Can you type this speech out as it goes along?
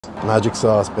Magic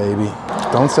sauce, baby.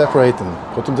 Don't separate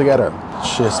them, put them together.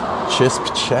 Chisp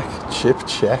check, chip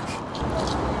check.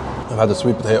 I've had the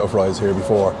sweet potato fries here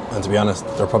before, and to be honest,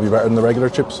 they're probably better than the regular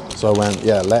chips. So I went,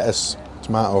 yeah, lettuce,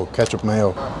 tomato, ketchup,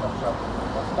 mayo.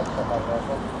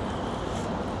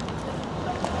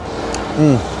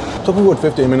 Took a good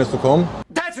 15 minutes to come.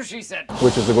 That's what she said.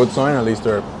 Which is a good sign, at least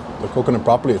they're cooking it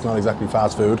properly. It's not exactly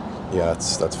fast food. Yeah,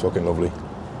 that's fucking lovely.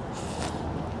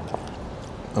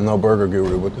 I'm no burger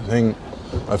guru, but the thing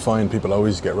I find people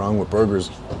always get wrong with burgers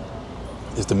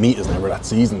is the meat is never that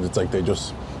seasoned. It's like they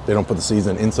don't put the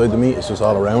seasoning inside the meat, it's just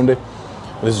all around it.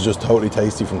 This is just totally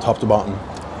tasty from top to bottom.